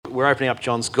we're opening up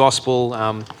John's Gospel.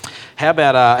 How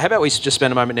about we just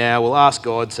spend a moment now? We'll ask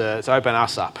God to open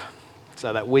us up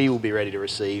so that we will be ready to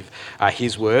receive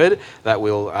His word, that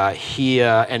we'll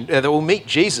hear and that we'll meet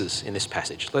Jesus in this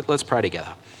passage. Let's pray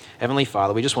together. Heavenly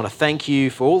Father, we just want to thank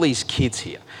you for all these kids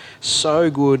here.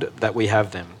 So good that we have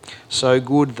them. So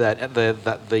good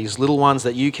that these little ones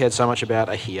that you cared so much about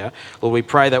are here. Lord, we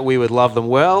pray that we would love them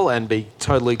well and be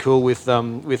totally cool with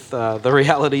the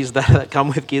realities that come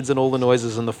with kids and all the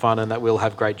noises and the fun, and that we'll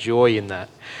have great joy in that.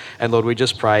 And Lord, we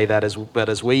just pray that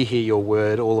as we hear your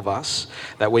word, all of us,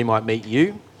 that we might meet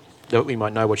you, that we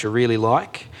might know what you're really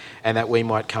like, and that we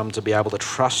might come to be able to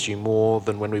trust you more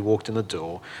than when we walked in the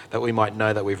door, that we might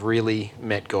know that we've really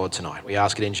met God tonight. We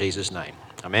ask it in Jesus' name.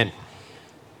 Amen.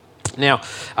 Now,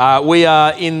 we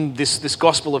are in this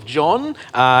Gospel of John.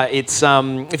 It's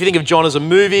if you think of John as a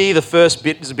movie, the first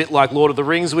bit is a bit like Lord of the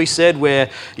Rings, we said,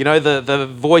 where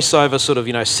the voiceover sort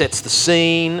of sets the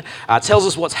scene, tells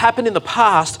us what's happened in the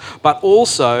past, but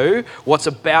also what's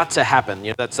about to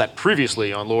happen. That's that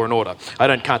previously on Law and Order.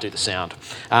 Can't do the sound.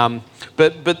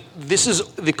 But this is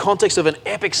the context of an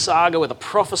epic saga with a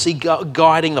prophecy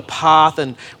guiding the path,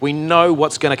 and we know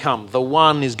what's going to come. The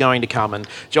one is going to come, and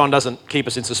John doesn't keep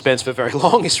us in suspense for very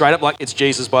long. He's straight up like, it's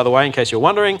Jesus, by the way, in case you're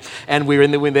wondering, and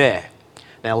we're there.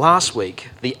 Now, last week,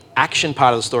 the action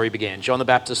part of the story began. John the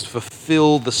Baptist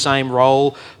fulfilled the same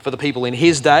role for the people in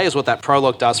his day as what that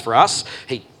prologue does for us.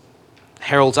 He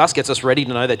heralds us, gets us ready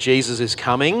to know that Jesus is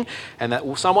coming, and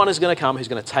that someone is going to come who's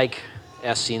going to take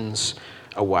our sins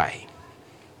away.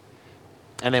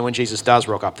 And then when Jesus does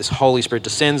rock up, this Holy Spirit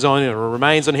descends on him and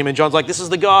remains on him. And John's like, this is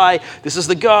the guy.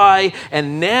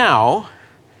 And now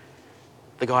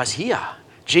the guy's here.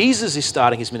 Jesus is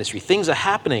starting his ministry. Things are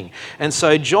happening. And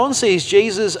so John sees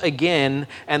Jesus again,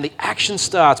 and the action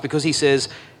starts because he says,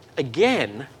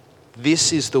 again,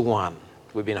 this is the one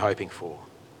we've been hoping for.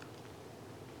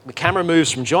 The camera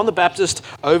moves from John the Baptist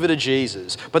over to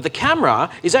Jesus. But the camera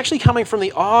is actually coming from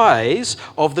the eyes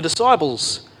of the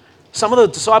disciples. Some of the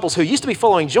disciples who used to be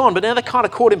following John, but now they're kind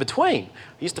of caught in between.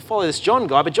 I used to follow this John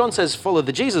guy, but John says follow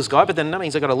the Jesus guy, but then that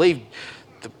means I've got to leave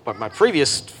my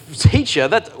previous teacher.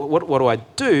 What do I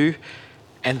do?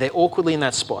 And they're awkwardly in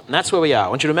that spot. And that's where we are. I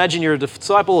want you to imagine you're a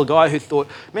disciple, a guy who thought,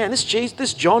 man, this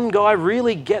John guy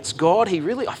really gets God.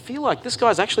 I feel like this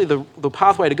guy's actually the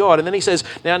pathway to God. And then he says,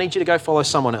 now I need you to go follow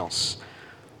someone else.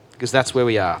 Because that's where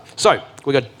we are. So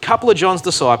we've got a couple of John's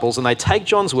disciples, and they take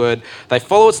John's word, they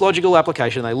follow its logical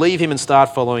application, they leave him and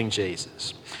start following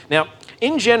Jesus. Now,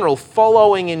 in general,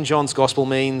 following in John's gospel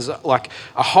means like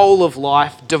a whole of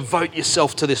life, devote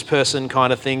yourself to this person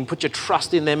kind of thing, put your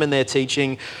trust in them and their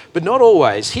teaching, but not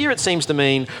always. Here it seems to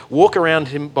mean walk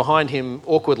around behind him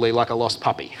awkwardly like a lost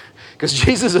puppy. Because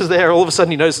Jesus is there, all of a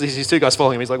sudden he notices these two guys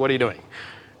following him. He's like, what are you doing?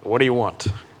 What do you want?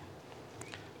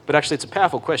 But actually it's a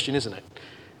powerful question, isn't it?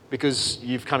 Because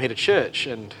you've come here to church,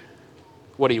 and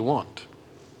what do you want?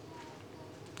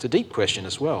 It's a deep question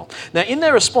as well. Now, in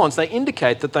their response, they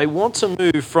indicate that they want to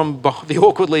move from the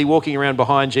awkwardly walking around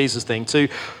behind Jesus thing to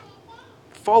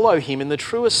follow him in the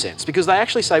truest sense, because they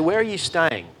actually say, where are you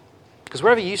staying? Because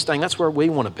wherever you're staying, that's where we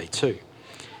want to be too.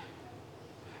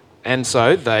 And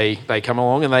so they come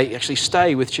along and they actually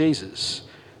stay with Jesus.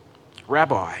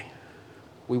 Rabbi,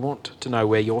 we want to know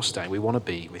where you're staying. We want to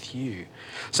be with you.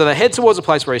 So they head towards a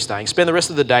place where he's staying, spend the rest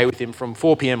of the day with him from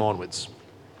 4 p.m. onwards.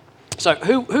 So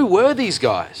who were these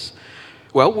guys?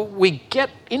 Well, we get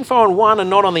info on one and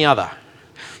not on the other.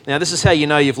 Now, this is how you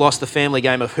know you've lost the family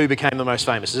game of who became the most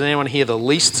famous. Does anyone here the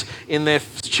least in their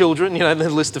children? The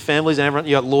list of families, and everyone,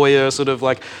 you got lawyer sort of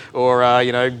like, or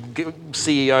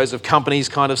CEOs of companies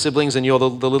kind of siblings, and you're the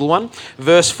little one.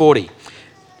 Verse 40.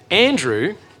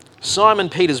 Andrew, Simon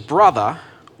Peter's brother,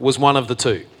 was one of the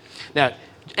two. Now,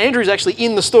 Andrew's actually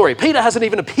in the story. Peter hasn't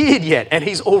even appeared yet, and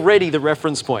he's already the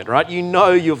reference point, right? You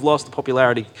know you've lost the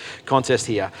popularity contest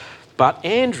here. But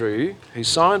Andrew, who's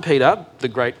Simon Peter, the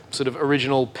great sort of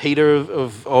original Peter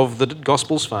of the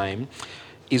Gospel's fame,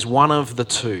 is one of the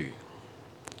two.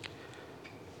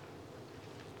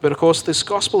 But of course, this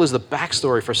Gospel is the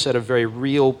backstory for a set of very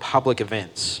real public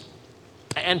events.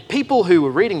 And people who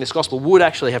were reading this Gospel would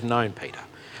actually have known Peter.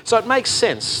 So it makes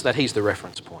sense that he's the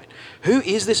reference point. Who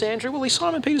is this Andrew? Well, he's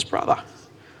Simon Peter's brother.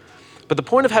 But the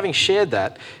point of having shared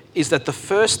that is that the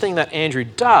first thing that Andrew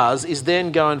does is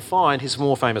then go and find his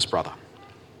more famous brother.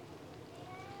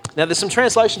 Now, there's some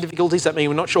translation difficulties that mean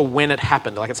we're not sure when it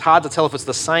happened. Like, it's hard to tell if it's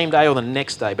the same day or the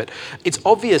next day, but it's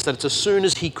obvious that it's as soon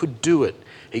as he could do it.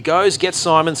 He goes, gets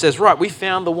Simon, says, right, we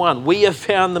found the one. We have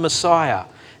found the Messiah.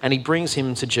 And he brings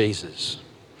him to Jesus.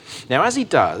 Now, as he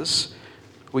does,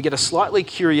 we get a slightly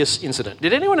curious incident.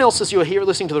 Did anyone else, as you were here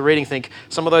listening to the reading, think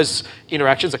some of those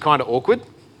interactions are kind of awkward?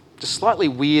 Just slightly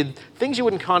weird, things you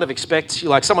wouldn't kind of expect.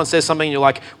 Like someone says something and you're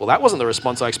like, well, that wasn't the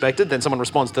response I expected. Then someone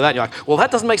responds to that and you're like, well, that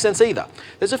doesn't make sense either.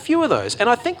 There's a few of those. And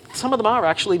I think some of them are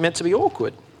actually meant to be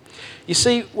awkward. You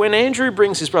see, when Andrew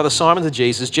brings his brother Simon to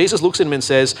Jesus, Jesus looks at him and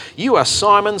says, you are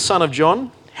Simon, son of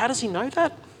John. How does he know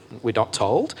that? We're not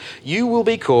told. You will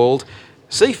be called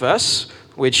Cephas,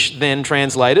 which then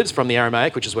translated from the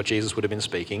Aramaic, which is what Jesus would have been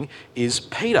speaking, is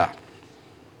Peter.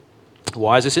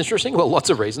 Why is this interesting? Well, lots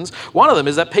of reasons. One of them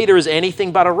is that Peter is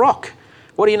anything but a rock.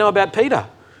 What do you know about Peter?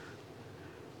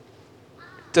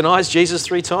 Denies Jesus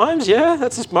 3 times, yeah,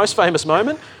 that's his most famous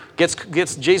moment.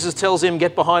 Jesus tells him,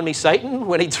 get behind me, Satan,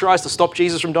 when he tries to stop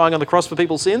Jesus from dying on the cross for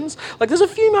people's sins. Like there's a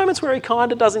few moments where he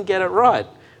kind of doesn't get it right.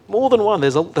 More than one.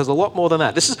 There's a lot more than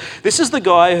that. This is the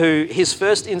guy who his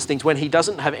first instinct when he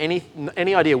doesn't have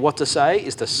any idea what to say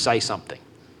is to say something.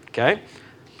 Okay?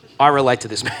 I relate to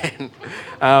this man.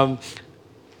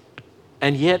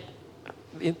 And yet,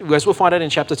 as we'll find out in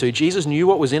chapter 2, Jesus knew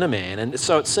what was in a man. And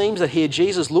so it seems that here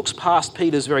Jesus looks past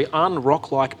Peter's very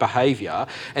un-rock-like behaviour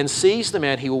and sees the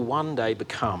man he will one day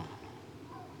become.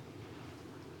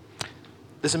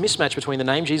 There's a mismatch between the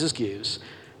name Jesus gives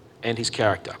and his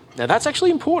character. Now that's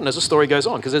actually important as the story goes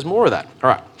on because there's more of that. All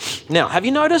right. Now, have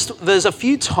you noticed there's a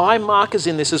few time markers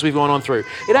in this as we've gone on through?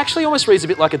 It actually almost reads a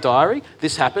bit like a diary.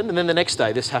 This happened, and then the next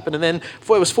day this happened, and then it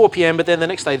was 4 p.m, but then the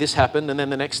next day this happened, and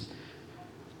then the next...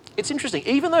 It's interesting.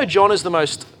 Even though John is the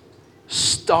most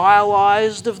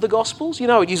stylized of the Gospels, you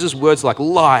know, it uses words like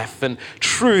life and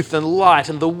truth and light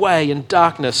and the way and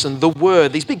darkness and the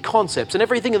word, these big concepts, and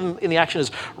everything in the action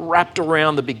is wrapped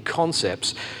around the big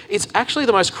concepts. It's actually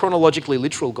the most chronologically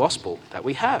literal Gospel that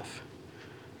we have.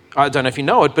 I don't know if you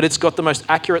know it, but it's got the most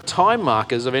accurate time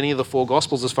markers of any of the 4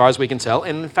 Gospels as far as we can tell.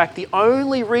 And in fact, the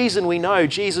only reason we know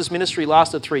Jesus' ministry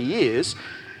lasted 3 years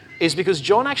is because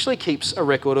John actually keeps a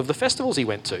record of the festivals he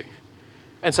went to.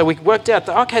 And so we worked out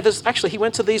that, okay, he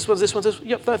went to these ones, this one, this.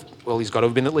 Yep, well, he's got to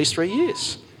have been at least 3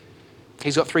 years.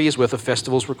 He's got 3 years worth of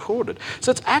festivals recorded.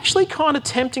 So it's actually kind of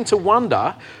tempting to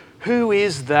wonder, who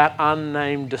is that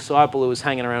unnamed disciple who was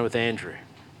hanging around with Andrew?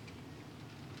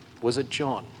 Was it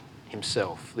John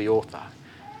himself, the author?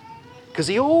 Because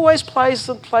he always plays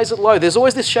it low. There's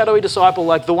always this shadowy disciple,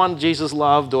 like the one Jesus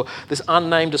loved, or this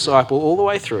unnamed disciple all the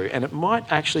way through, and it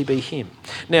might actually be him.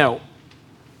 Now,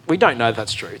 we don't know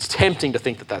that's true. It's tempting to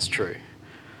think that that's true.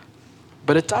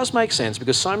 But it does make sense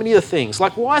because so many of the things,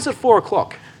 like why is it 4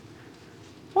 o'clock?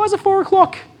 Why is it 4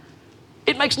 o'clock?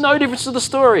 It makes no difference to the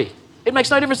story. It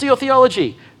makes no difference to your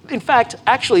theology. In fact,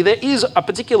 actually, there is a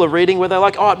particular reading where they're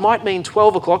like, oh, it might mean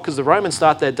 12 o'clock because the Romans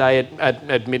start their day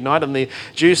at midnight and the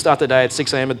Jews start their day at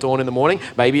 6 a.m. at dawn in the morning.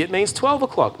 Maybe it means 12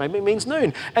 o'clock. Maybe it means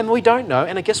noon. And we don't know.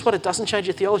 And guess what? It doesn't change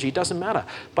your theology. It doesn't matter.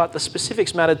 But the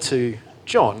specifics mattered to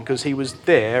John because he was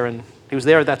there and he was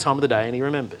there at that time of the day and he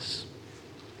remembers.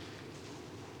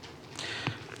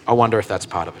 I wonder if that's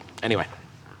part of it. Anyway.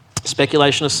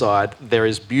 Speculation aside, there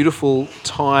is beautiful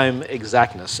time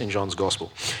exactness in John's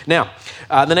Gospel. Now,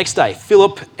 the next day,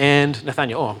 Philip and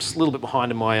Nathanael. Oh, I'm just a little bit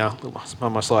behind in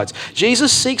my slides.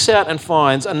 Jesus seeks out and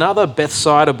finds another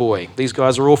Bethsaida boy. These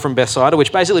guys are all from Bethsaida,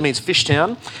 which basically means fish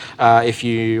town, if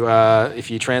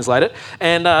you translate it.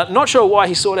 And not sure why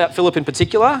he sought out Philip in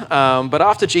particular, but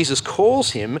after Jesus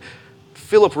calls him,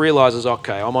 Philip realizes,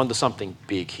 okay, I'm onto something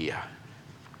big here.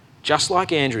 Just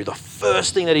like Andrew, the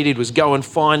first thing that he did was go and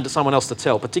find someone else to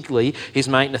tell, particularly his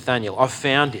mate Nathanael. I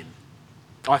found him.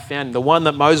 The one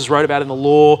that Moses wrote about in the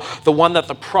law, the one that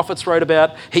the prophets wrote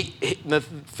about.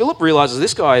 Philip realizes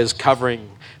this guy is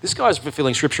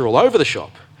fulfilling scripture all over the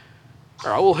shop.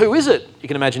 All right, well, who is it? You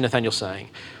can imagine Nathanael saying,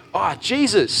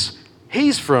 Jesus,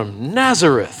 he's from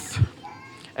Nazareth.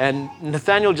 And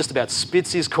Nathanael just about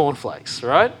spits his cornflakes,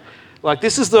 right? Like,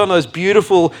 this is one of those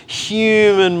beautiful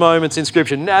human moments in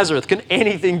Scripture. Nazareth, can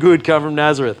anything good come from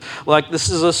Nazareth? Like, this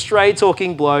is a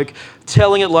straight-talking bloke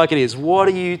telling it like it is. What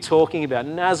are you talking about?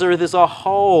 Nazareth is a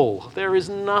hole. There is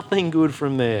nothing good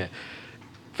from there.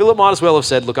 Philip might as well have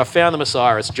said, look, I found the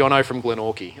Messiah. It's Jono from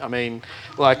Glenorchy. I mean,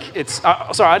 like, it's...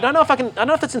 sorry, I don't know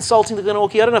if that's insulting to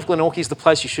Glenorchy. I don't know if Glenorchy is the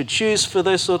place you should choose for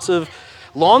those sorts of...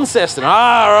 Launceston.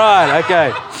 Right,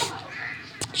 okay.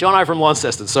 Jono from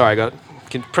Launceston. Sorry, I got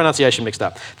pronunciation mixed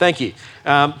up. Thank you.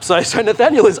 So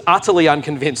Nathanael is utterly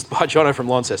unconvinced by Jono from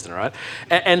Launceston, right?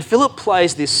 And Philip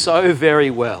plays this so very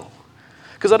well.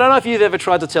 Because I don't know if you've ever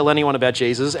tried to tell anyone about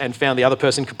Jesus and found the other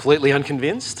person completely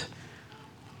unconvinced.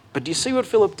 But do you see what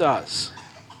Philip does?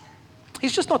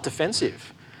 He's just not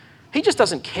defensive. He just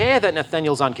doesn't care that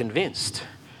Nathanael's unconvinced.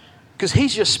 Because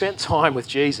he's just spent time with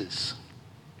Jesus.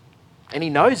 And he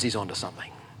knows he's onto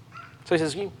something. So he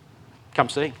says, "You come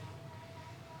see."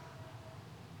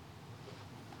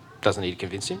 Doesn't need to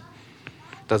convince him.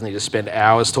 Doesn't need to spend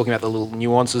hours talking about the little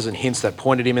nuances and hints that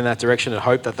pointed him in that direction and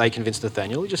hope that they convince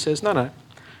Nathaniel. He just says, no.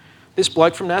 This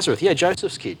bloke from Nazareth, yeah,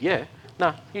 Joseph's kid, yeah.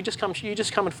 No, you just come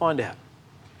and find out.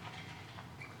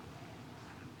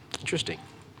 Interesting.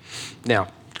 Now,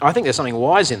 I think there's something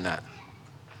wise in that.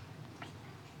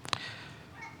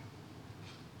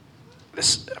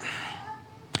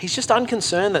 He's just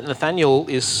unconcerned that Nathaniel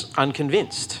is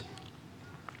unconvinced.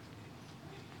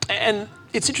 And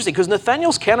it's interesting because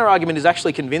Nathaniel's counter-argument is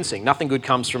actually convincing. Nothing good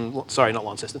comes from,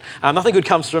 nothing good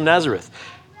comes from Nazareth.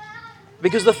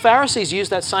 Because the Pharisees use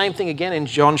that same thing again in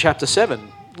John chapter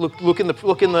 7. Look in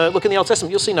the Old Testament,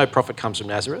 you'll see no prophet comes from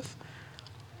Nazareth.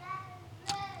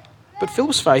 But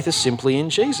Philip's faith is simply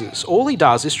in Jesus. All he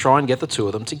does is try and get the two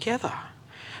of them together.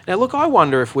 Now look, I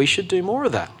wonder if we should do more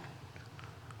of that.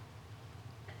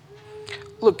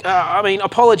 Look,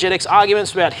 apologetics,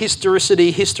 arguments about historicity,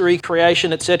 history,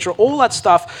 creation, etc., all that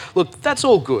stuff, look, that's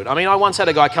all good. I mean, I once had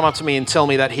a guy come up to me and tell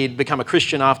me that he'd become a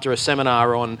Christian after a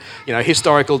seminar on,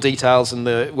 historical details and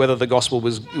whether the gospel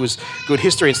was good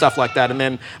history and stuff like that. And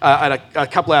then a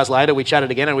couple hours later, we chatted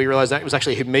again and we realised that it was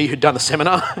actually me who'd done the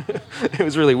seminar. It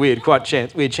was really weird,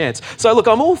 weird chance. So look,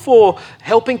 I'm all for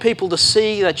helping people to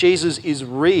see that Jesus is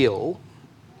real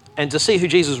and to see who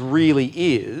Jesus really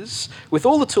is with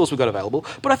all the tools we've got available.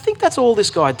 But I think that's all this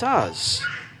guy does.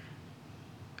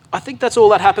 I think that's all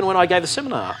that happened when I gave the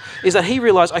seminar, is that he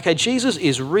realised, okay, Jesus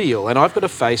is real and I've got to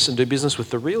face and do business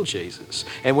with the real Jesus.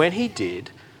 And when he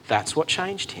did, that's what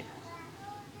changed him.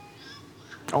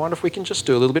 I wonder if we can just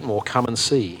do a little bit more come and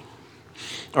see.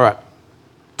 All right.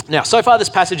 Now, so far this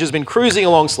passage has been cruising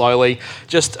along slowly,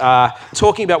 just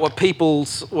talking about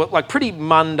pretty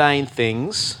mundane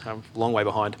things. I'm a long way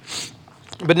behind.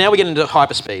 But now we get into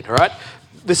hyperspeed, all right?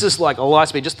 This is like a light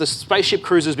speed. Just the spaceship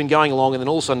cruiser has been going along and then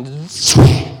all of a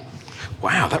sudden,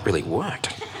 wow, that really worked.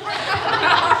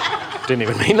 Didn't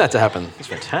even mean that to happen. It's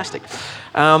fantastic.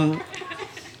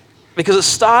 Because it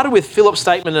started with Philip's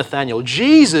statement to Nathaniel,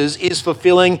 Jesus is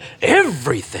fulfilling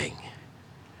everything.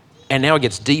 And now it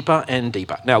gets deeper and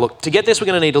deeper. Now, look, to get this, we're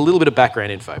going to need a little bit of background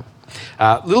info.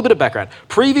 A little bit of background.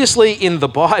 Previously in the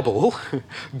Bible,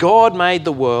 God made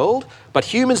the world, but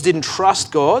humans didn't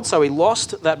trust God, so he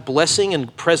lost that blessing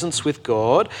and presence with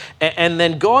God. And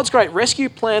then God's great rescue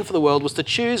plan for the world was to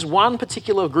choose one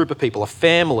particular group of people, a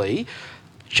family.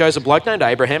 He chose a bloke named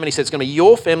Abraham, and he said, it's going to be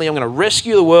your family. I'm going to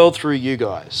rescue the world through you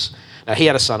guys. Now, he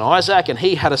had a son, Isaac, and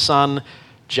he had a son,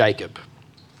 Jacob.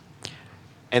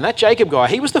 And that Jacob guy,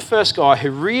 he was the first guy who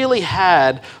really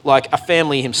had like a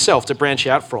family himself to branch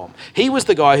out from. He was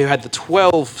the guy who had the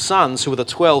 12 sons who were the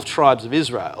 12 tribes of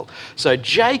Israel. So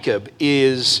Jacob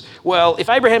is, well, if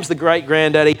Abraham's the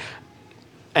great-granddaddy,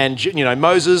 and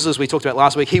Moses, as we talked about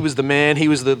last week, he was the man, he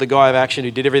was the guy of action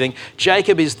who did everything.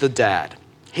 Jacob is the dad.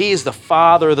 He is the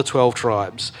father of the 12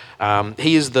 tribes.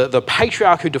 He is the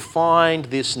patriarch who defined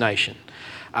this nation.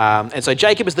 And so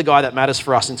Jacob is the guy that matters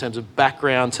for us in terms of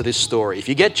background to this story. If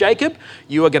you get Jacob,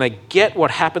 you are going to get what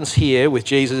happens here with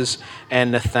Jesus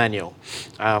and Nathaniel.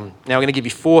 Now I'm going to give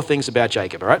you 4 things about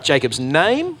Jacob, all right? Jacob's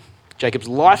name, Jacob's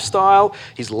lifestyle,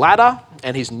 his ladder,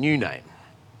 and his new name.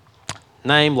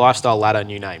 Name, lifestyle, ladder,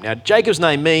 new name. Now Jacob's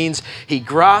name means he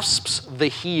grasps the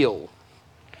heel,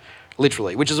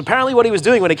 literally, which is apparently what he was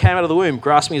doing when he came out of the womb,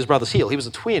 grasping his brother's heel. He was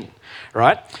a twin,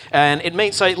 right? And it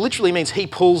literally means he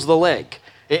pulls the leg.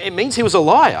 It means he was a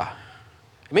liar.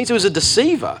 It means he was a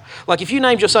deceiver. Like if you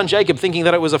named your son Jacob thinking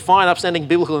that it was a fine, upstanding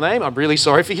biblical name, I'm really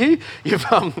sorry for you.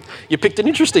 You picked an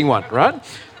interesting one, right?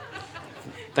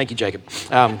 Thank you, Jacob.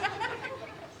 Now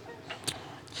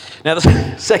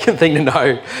the second thing to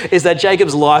know is that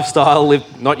Jacob's lifestyle lived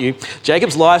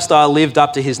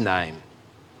up to his name.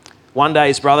 One day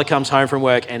his brother comes home from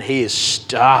work and he is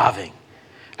starving.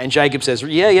 And Jacob says,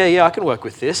 yeah, I can work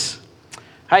with this.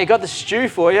 Hey, I got the stew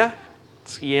for you.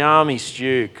 It's yummy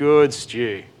stew, good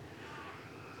stew.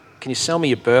 Can you sell me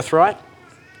your birthright?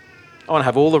 I want to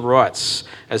have all the rights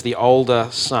as the older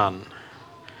son.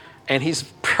 And his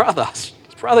brother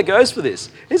goes for this.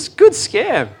 It's a good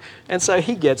scam. And so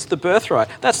he gets the birthright.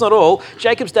 That's not all.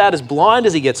 Jacob's dad is blind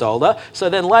as he gets older. So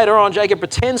then later on, Jacob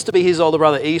pretends to be his older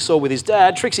brother Esau with his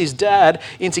dad, tricks his dad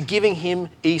into giving him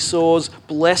Esau's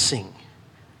blessing,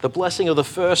 the blessing of the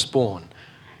firstborn.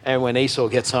 And when Esau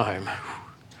gets home,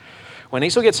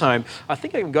 I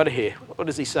think I even got it here. What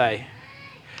does he say?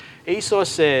 Esau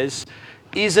says,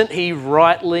 isn't he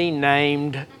rightly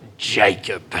named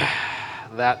Jacob?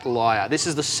 That liar. This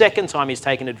is the second time he's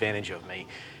taken advantage of me.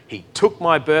 He took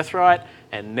my birthright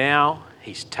and now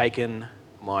he's taken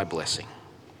my blessing.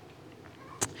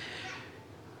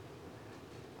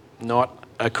 Not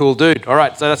a cool dude. All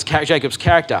right, so that's Jacob's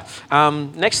character.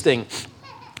 Next thing.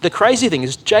 The crazy thing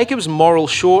is Jacob's moral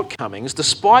shortcomings,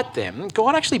 despite them,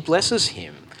 God actually blesses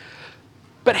him.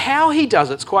 But how he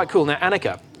does it's quite cool. Now,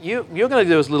 Annika, you're going to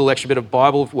do a little extra bit of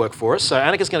Bible work for us. So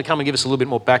Annika's going to come and give us a little bit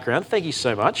more background. Thank you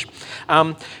so much.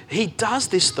 He does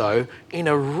this, though, in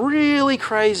a really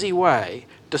crazy way.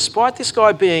 Despite this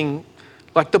guy being,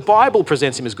 like the Bible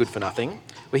presents him as good for nothing,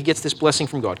 where he gets this blessing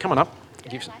from God. Come on up.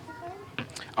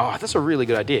 Oh, that's a really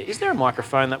good idea. Is there a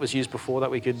microphone that was used before that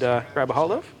we could grab a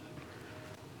hold of?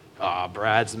 Oh,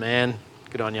 Brad's the man.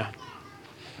 Good on you.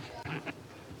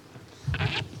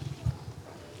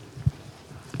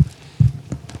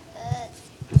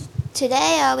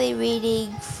 Today I'll be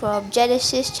reading from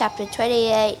Genesis chapter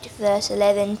 28, verse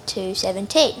 11 to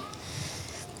 17.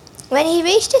 When he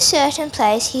reached a certain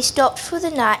place, he stopped for the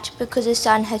night because the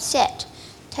sun had set.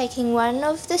 Taking one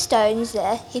of the stones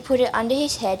there, he put it under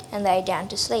his head and lay down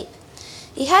to sleep.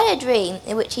 He had a dream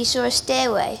in which he saw a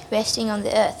stairway resting on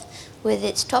the earth, with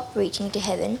its top reaching to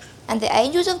heaven, and the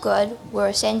angels of God were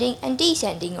ascending and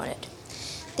descending on it.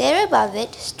 There above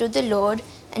it stood the Lord,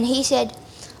 and he said,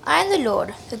 I am the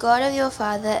Lord, the God of your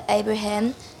father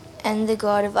Abraham, and the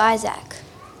God of Isaac.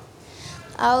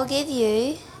 I will give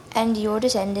you and your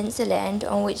descendants the land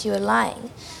on which you are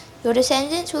lying. Your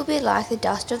descendants will be like the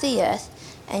dust of the earth,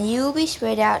 and you will be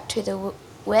spread out to the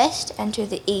west and to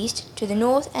the east, to the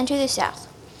north and to the south.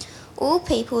 All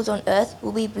peoples on earth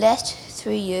will be blessed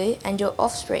through you and your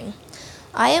offspring.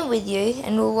 I am with you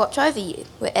and will watch over you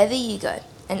wherever you go,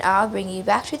 and I'll bring you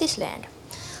back to this land.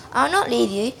 I'll not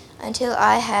leave you until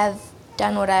I have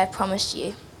done what I have promised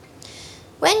you.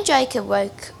 When Jacob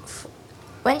awoke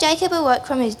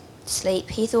from his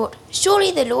sleep, he thought,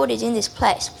 surely the Lord is in this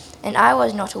place, and I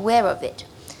was not aware of it.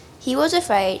 He was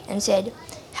afraid and said,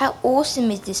 how awesome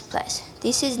is this place!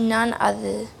 This is none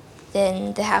other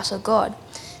than the house of God.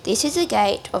 This is the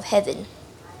gate of heaven.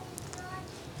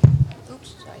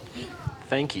 Oops, sorry.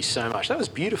 Thank you so much. That was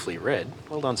beautifully read.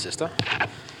 Well done, sister.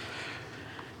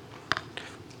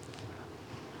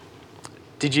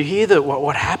 Did you hear that?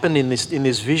 What happened in this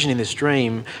vision, in this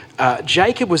dream?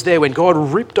 Jacob was there when God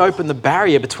ripped open the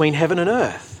barrier between heaven and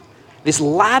earth. This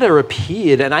ladder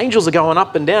appeared, and angels are going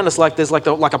up and down. It's like there's like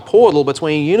a portal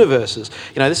between universes.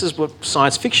 You know, this is what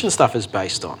science fiction stuff is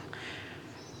based on.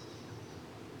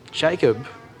 Jacob.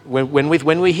 When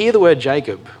we hear the word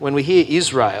Jacob, when we hear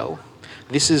Israel,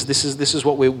 this is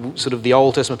what we sort of the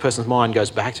Old Testament person's mind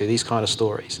goes back to, these kind of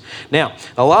stories. Now,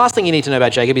 the last thing you need to know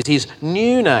about Jacob is his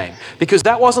new name, because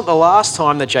that wasn't the last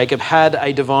time that Jacob had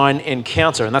a divine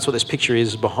encounter, and that's what this picture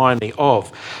is behind me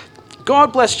of.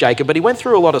 God blessed Jacob, but he went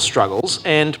through a lot of struggles,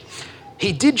 and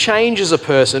he did change as a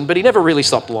person, but he never really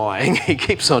stopped lying. He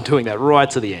keeps on doing that right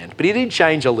to the end, but he did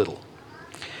change a little.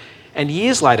 And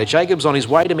years later, Jacob's on his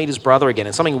way to meet his brother again,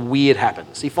 and something weird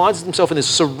happens. He finds himself in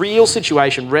this surreal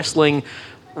situation, wrestling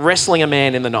a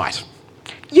man in the night.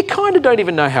 You kind of don't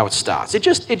even know how it starts. It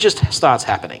just starts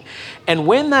happening. And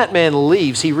when that man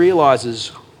leaves, he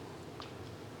realizes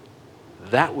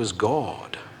that was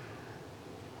God.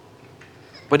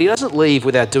 But he doesn't leave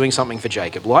without doing something for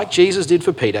Jacob. Like Jesus did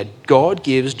for Peter, God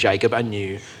gives Jacob a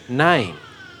new name.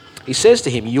 He says to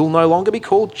him, you'll no longer be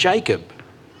called Jacob.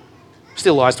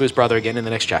 Still lies to his brother again in the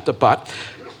next chapter, but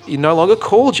you no longer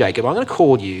call Jacob. I'm going to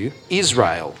call you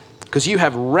Israel, because you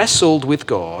have wrestled with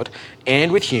God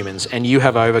and with humans, and you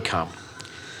have overcome.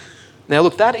 Now,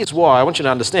 look, that is why, I want you to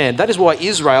understand, that is why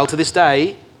Israel to this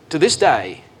day,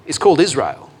 is called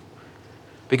Israel.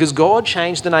 Because God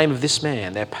changed the name of this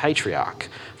man, their patriarch,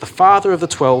 the father of the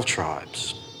 12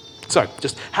 tribes. So,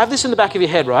 just have this in the back of your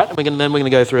head, right? And then we're going to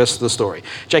go through the rest of the story.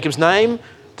 Jacob's name,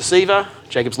 deceiver.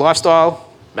 Jacob's lifestyle,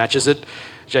 matches it.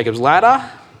 Jacob's ladder,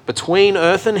 between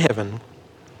earth and heaven.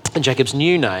 And Jacob's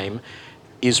new name,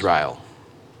 Israel.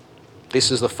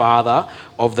 This is the father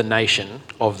of the nation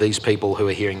of these people who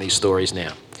are hearing these stories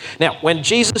now. Now, when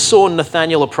Jesus saw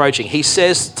Nathanael approaching, he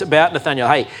says about Nathanael,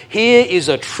 hey, here is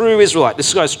a true Israelite.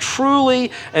 This guy's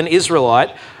truly an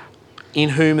Israelite in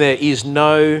whom there is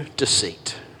no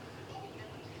deceit.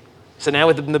 So now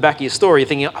in the back of your story, you're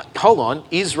thinking, hold on,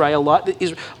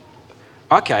 Israelite.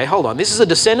 Okay, hold on. This is a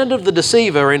descendant of the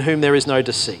deceiver in whom there is no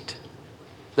deceit.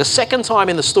 The second time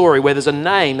in the story where there's a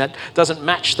name that doesn't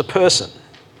match the person.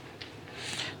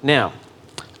 Now,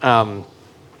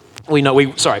 we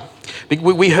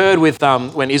heard with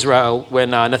when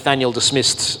Nathanael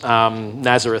dismissed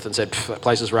Nazareth and said, that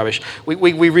place is rubbish,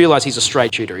 we realise he's a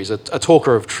straight shooter. He's a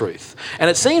talker of truth. And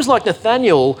it seems like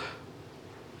Nathanael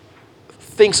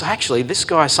thinks, actually, this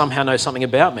guy somehow knows something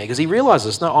about me, because he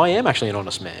realises, no, I am actually an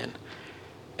honest man.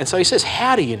 And so he says,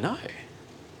 how do you know?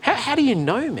 How do you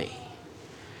know me?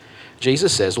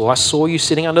 Jesus says, well, I saw you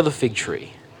sitting under the fig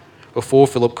tree before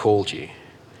Philip called you.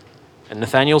 And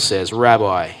Nathanael says,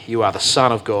 Rabbi, you are the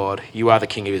Son of God. You are the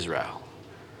King of Israel.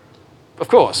 Of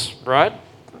course, right?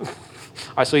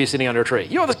 I saw you sitting under a tree.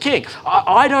 You're the king.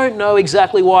 I don't know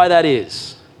exactly why that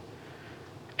is.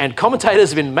 And commentators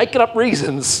have been making up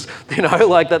reasons,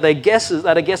 like that are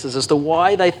guesses as to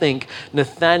why they think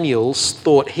Nathanael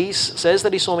thought he says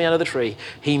that he saw me under the tree.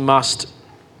 He must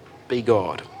be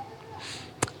God.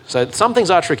 So some things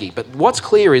are tricky, but what's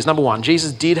clear is, number one,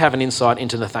 Jesus did have an insight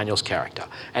into Nathanael's character.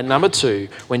 And number two,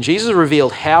 when Jesus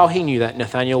revealed how he knew that,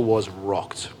 Nathanael was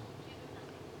rocked.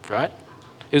 Right?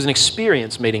 It was an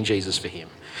experience meeting Jesus for him.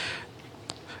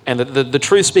 And the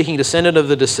truth-speaking descendant of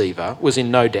the deceiver was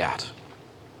in no doubt.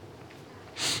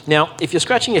 Now, if you're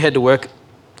scratching your head to work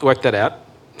that out,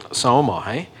 so am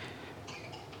I.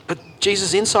 But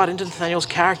Jesus' insight into Nathanael's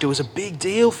character was a big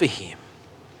deal for him.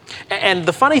 And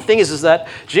the funny thing is that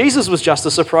Jesus was just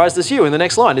as surprised as you in the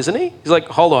next line, isn't he? He's like,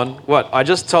 hold on, what? I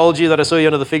just told you that I saw you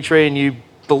under the fig tree and you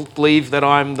believe that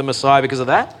I'm the Messiah because of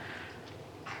that?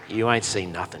 You ain't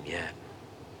seen nothing yet.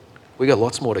 We got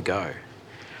lots more to go.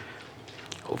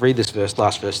 I'll read this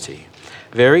last verse to you.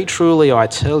 Very truly I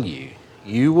tell you,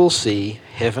 you will see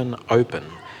heaven open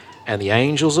and the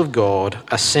angels of God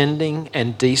ascending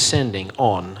and descending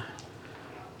on,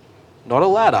 not a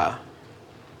ladder,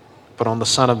 but on the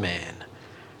Son of Man.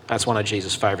 That's one of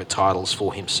Jesus' favourite titles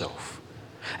for himself.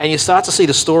 And you start to see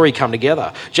the story come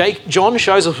together. John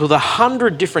shows us with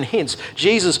 100 different hints,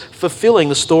 Jesus fulfilling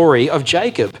the story of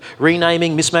Jacob,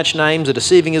 renaming mismatched names, a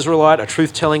deceiving Israelite, a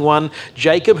truth-telling one,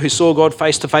 Jacob who saw God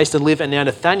face to face and live, and now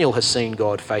Nathanael has seen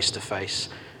God face to face,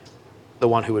 the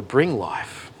one who would bring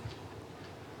life.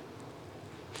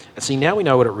 And see, now we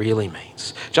know what it really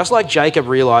means. Just like Jacob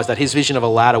realised that his vision of a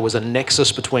ladder was a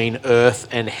nexus between earth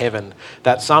and heaven,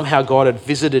 that somehow God had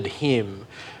visited him,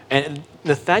 and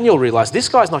Nathanael realised this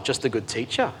guy's not just a good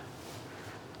teacher.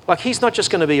 Like, he's not just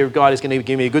going to be a guy who's going to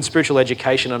give me a good spiritual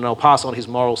education and I'll pass on his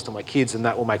morals to my kids and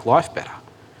that will make life better.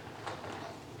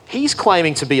 He's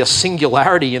claiming to be a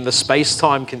singularity in the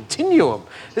space-time continuum.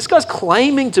 This guy's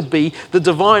claiming to be the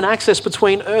divine access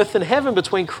between earth and heaven,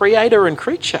 between creator and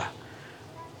creature.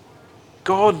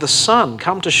 God the Son,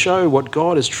 come to show what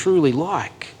God is truly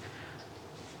like.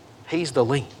 He's the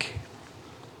link.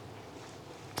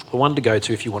 The one to go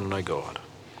to if you want to know God.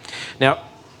 Now,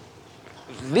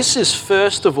 this is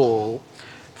first of all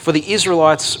for the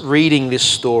Israelites reading this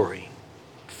story,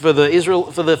 for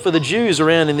the Jews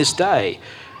around in this day.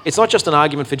 It's not just an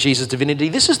argument for Jesus' divinity.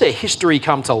 This is their history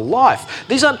come to life.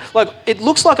 These aren't it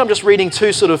looks like I'm just reading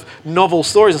two sort of novel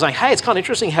stories and saying, hey, it's kind of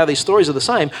interesting how these stories are the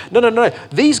same. No.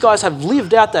 These guys have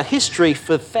lived out that history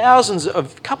for a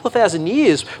couple of thousand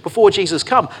years before Jesus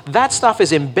come. That stuff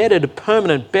is embedded,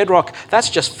 permanent bedrock. That's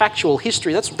just factual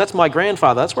history. That's my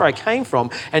grandfather. That's where I came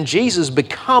from. And Jesus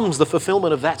becomes the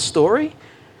fulfillment of that story,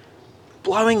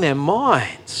 blowing their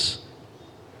minds.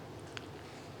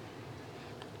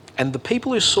 And the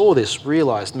people who saw this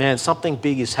realised, man, something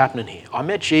big is happening here. I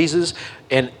met Jesus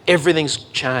and everything's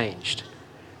changed.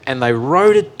 And they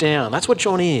wrote it down. That's what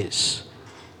John is.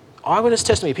 Eyewitness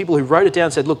testimony, people who wrote it down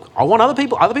and said, look, I want other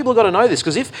people have got to know this,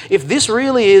 because if this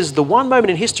really is the one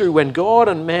moment in history when God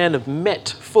and man have met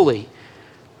fully,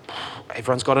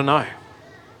 everyone's got to know.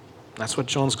 That's what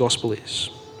John's gospel is.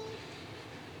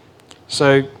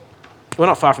 So we're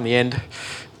not far from the end.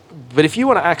 But if you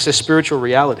want to access spiritual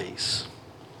realities,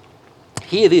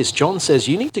 hear this. John says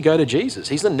you need to go to Jesus.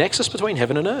 He's the nexus between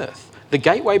heaven and earth, the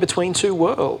gateway between two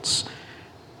worlds.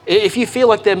 If you feel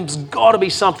like there's got to be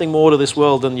something more to this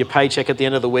world than your paycheck at the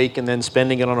end of the week and then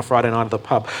spending it on a Friday night at the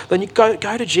pub, then you go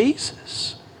to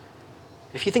Jesus.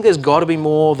 If you think there's got to be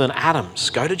more than atoms,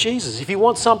 go to Jesus. If you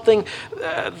want something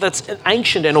that's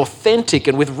ancient and authentic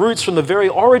and with roots from the very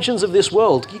origins of this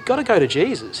world, you've got to go to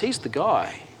Jesus. He's the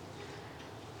guy.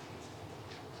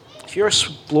 If you're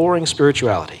exploring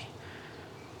spirituality,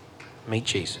 meet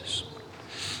Jesus.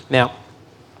 Now,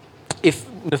 if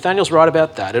Nathanael's right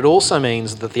about that, it also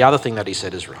means that the other thing that he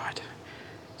said is right.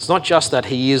 It's not just that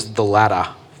he is the ladder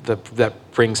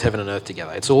that brings heaven and earth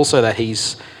together. It's also that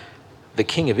he's the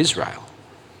King of Israel.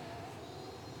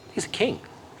 He's a king.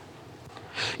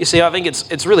 You see, I think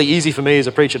it's really easy for me as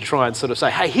a preacher to try and sort of say,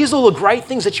 hey, here's all the great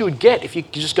things that you would get if you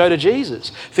just go to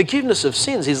Jesus. Forgiveness of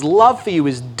sins, his love for you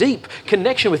is deep,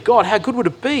 connection with God, how good would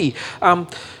it be?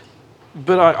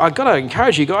 But I've got to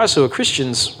encourage you guys who are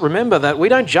Christians, remember that we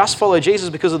don't just follow Jesus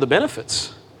because of the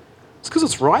benefits. It's because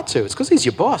it's right to. It's because he's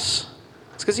your boss.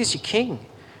 It's because he's your king.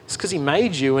 It's because he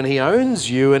made you and he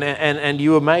owns you and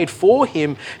you were made for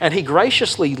him and he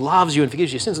graciously loves you and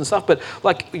forgives your sins and stuff. But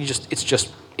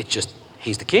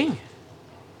he's the king.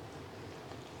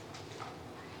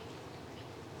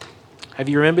 Have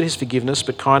you remembered his forgiveness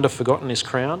but kind of forgotten his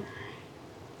crown?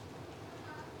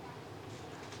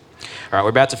 All right, we're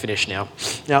about to finish now.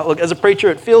 Now, look, as a preacher,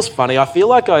 it feels funny. I feel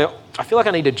like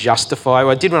I need to justify.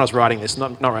 Well, I did when I was writing this,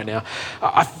 not right now.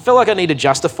 I feel like I need to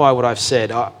justify what I've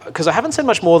said because I haven't said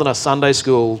much more than a Sunday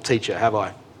school teacher, have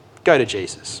I? Go to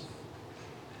Jesus.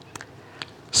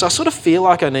 So I sort of feel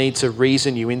like I need to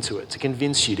reason you into it, to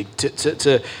convince you,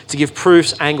 to give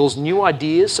proofs, angles, new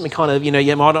ideas, something kind of, you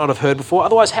might not have heard before.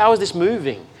 Otherwise, how is this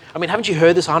moving? I mean, haven't you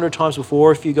heard this 100 times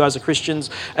before if you guys are Christians?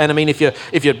 And I mean, if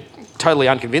you're totally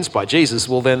unconvinced by Jesus,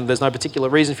 well, then there's no particular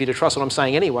reason for you to trust what I'm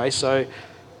saying anyway, so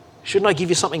shouldn't I give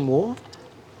you something more?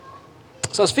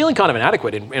 So I was feeling kind of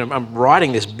inadequate I'm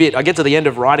writing this bit. I get to the end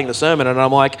of writing the sermon and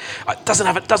I'm like, it doesn't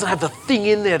have the thing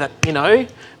in there that,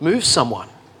 moves someone.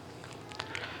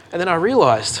 And then I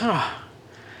realised, I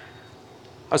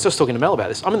was just talking to Mel about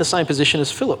this. I'm in the same position as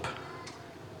Philip,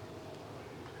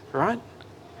 right?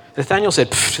 Nathaniel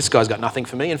said, this guy's got nothing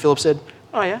for me. And Philip said,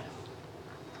 oh yeah,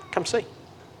 come see.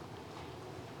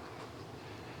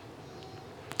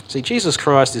 See, Jesus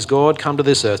Christ is God come to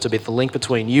this earth to be the link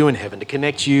between you and heaven, to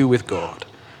connect you with God.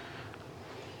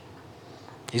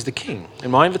 He's the King.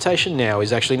 And my invitation now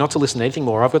is actually not to listen to anything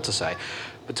more I've got to say,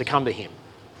 but to come to him.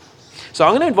 So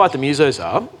I'm going to invite the musos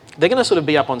up. They're going to sort of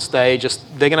be up on stage.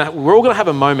 We're all going to have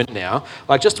a moment now,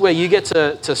 like just where you get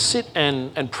to sit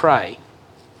and pray.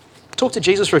 Talk to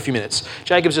Jesus for a few minutes.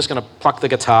 Jacob's just going to pluck the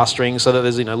guitar strings so that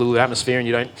there's a little atmosphere and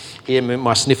you don't hear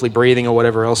my sniffly breathing or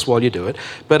whatever else while you do it.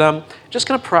 But just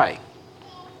going to pray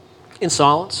in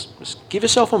silence. Just give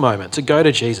yourself a moment to go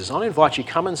to Jesus. I invite you,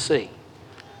 come and see.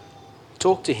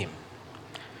 Talk to him.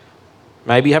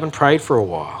 Maybe you haven't prayed for a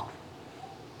while.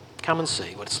 Come and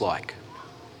see what it's like.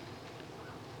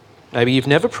 Maybe you've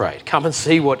never prayed. Come and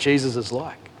see what Jesus is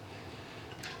like.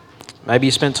 Maybe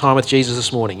you spent time with Jesus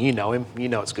this morning. You know him. You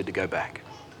know it's good to go back.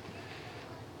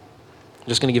 I'm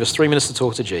just going to give us 3 minutes to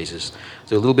talk to Jesus,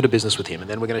 do a little bit of business with him, and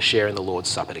then we're going to share in the Lord's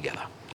Supper together.